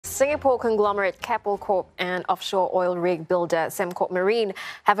Singapore conglomerate Keppel Corp and offshore oil rig builder Sembcorp Marine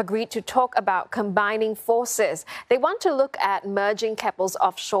have agreed to talk about combining forces. They want to look at merging Keppel's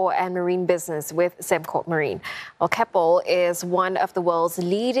offshore and marine business with Sembcorp Marine. Well, Keppel is one of the world's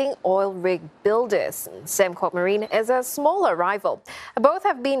leading oil rig builders. Sembcorp Marine is a smaller rival. Both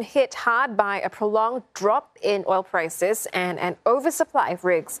have been hit hard by a prolonged drop in oil prices and an oversupply of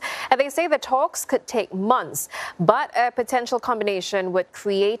rigs. And they say the talks could take months, but a potential combination would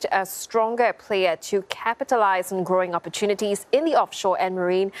create a stronger player to capitalize on growing opportunities in the offshore and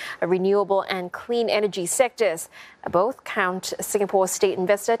marine, renewable and clean energy sectors. Both count Singapore state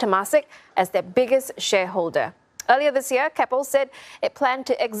investor Temasek as their biggest shareholder. Earlier this year, Keppel said it planned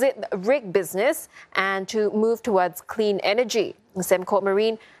to exit the rig business and to move towards clean energy. Sembcorp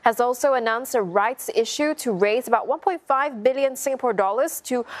Marine has also announced a rights issue to raise about 1.5 billion Singapore dollars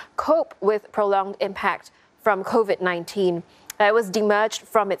to cope with prolonged impact from COVID-19. It was demerged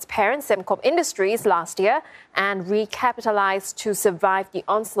from its parent, Sembcorp Industries, last year and recapitalized to survive the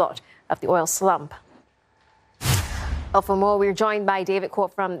onslaught of the oil slump. Well, for more, we're joined by David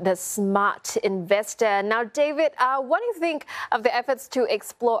Corp from the Smart Investor. Now, David, what do you think of the efforts to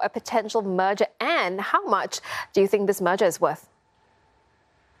explore a potential merger, and how much do you think this merger is worth?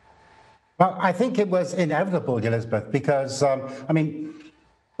 Well, I think it was inevitable, Elizabeth, because,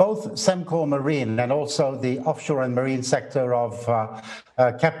 both Sembcorp Marine and also the offshore and marine sector of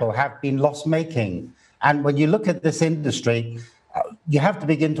Keppel have been loss-making. And when you look at this industry, you have to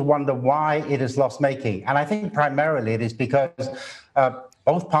begin to wonder why it is loss-making. And I think primarily it is because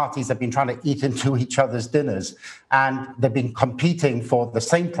both parties have been trying to eat into each other's dinners, and they've been competing for the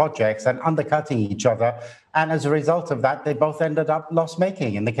same projects and undercutting each other. And as a result of that, they both ended up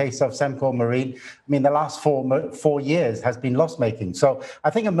loss-making. In the case of Sembcorp Marine, the last four years has been loss-making. So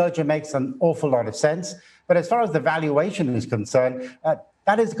I think a merger makes an awful lot of sense. But as far as the valuation is concerned,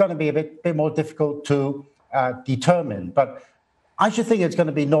 that is going to be a bit more difficult to determine. But I should think it's going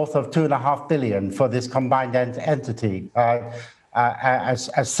to be north of $2.5 billion for this combined entity. As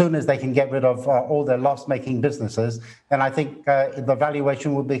soon as they can get rid of all their loss-making businesses, then I think the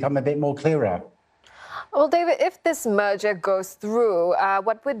valuation will become a bit more clearer. Well, David, if this merger goes through,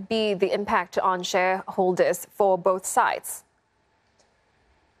 what would be the impact on shareholders for both sides?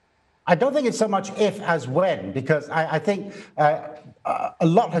 I don't think it's so much if as when, because I think a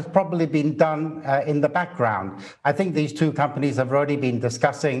lot has probably been done in the background. I think these two companies have already been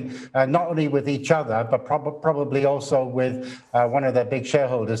discussing not only with each other, but probably also with one of their big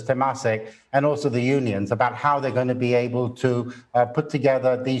shareholders, Temasek, and also the unions, about how they're going to be able to put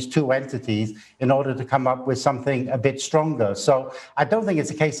together these two entities in order to come up with something a bit stronger. So I don't think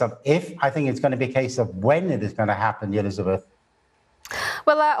it's a case of if, I think it's going to be a case of when it is going to happen, Elizabeth.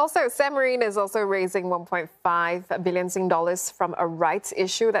 Well, also, Sam Marine is also raising 1.5 billion Sing dollars from a rights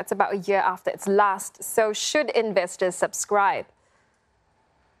issue. That's about a year after its last. So should investors subscribe?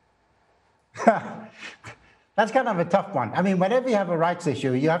 That's kind of a tough one. Whenever you have a rights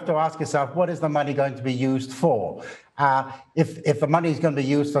issue, you have to ask yourself, what is the money going to be used for? If the money is going to be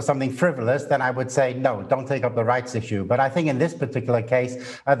used for something frivolous, then I would say, no, don't take up the rights issue. But I think in this particular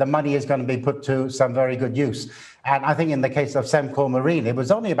case, the money is going to be put to some very good use. And I think in the case of Sembcorp Marine, it was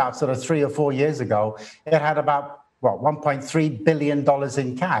only about sort of 3 or 4 years ago, it had about, $1.3 billion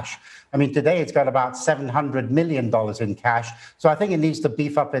in cash. Today it's got about $700 million in cash. So I think it needs to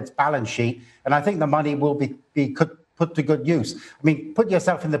beef up its balance sheet. And I think the money will be put to good use. Put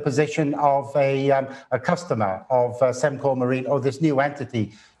yourself in the position of a customer of Sembcorp Marine or this new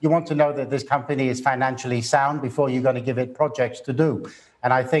entity. You want to know that this company is financially sound before you're going to give it projects to do.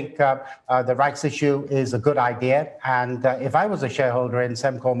 And I think the rights issue is a good idea. And if I was a shareholder in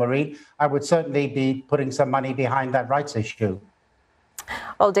Sembcorp Marine, I would certainly be putting some money behind that rights issue.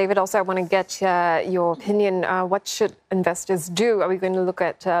 Well, David, also I want to get your opinion. What should investors do? Are we going to look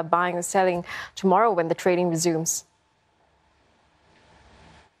at buying or selling tomorrow when the trading resumes?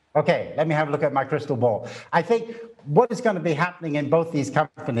 Okay, let me have a look at my crystal ball. I think what is going to be happening in both these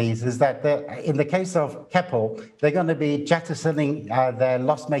companies is that in the case of Keppel, they're going to be jettisoning their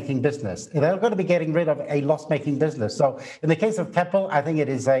loss-making business. They're going to be getting rid of a loss-making business. So in the case of Keppel, I think it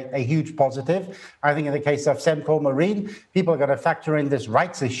is a huge positive. I think in the case of Sembcorp Marine, people are going to factor in this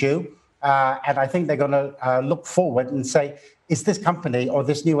rights issue. And I think they're going to look forward and say, is this company or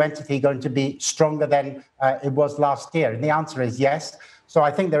this new entity going to be stronger than it was last year? And the answer is yes. So I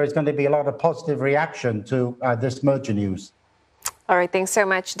think there is going to be a lot of positive reaction to this merger news. All right, thanks so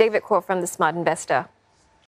much. David Corp from the Smart Investor.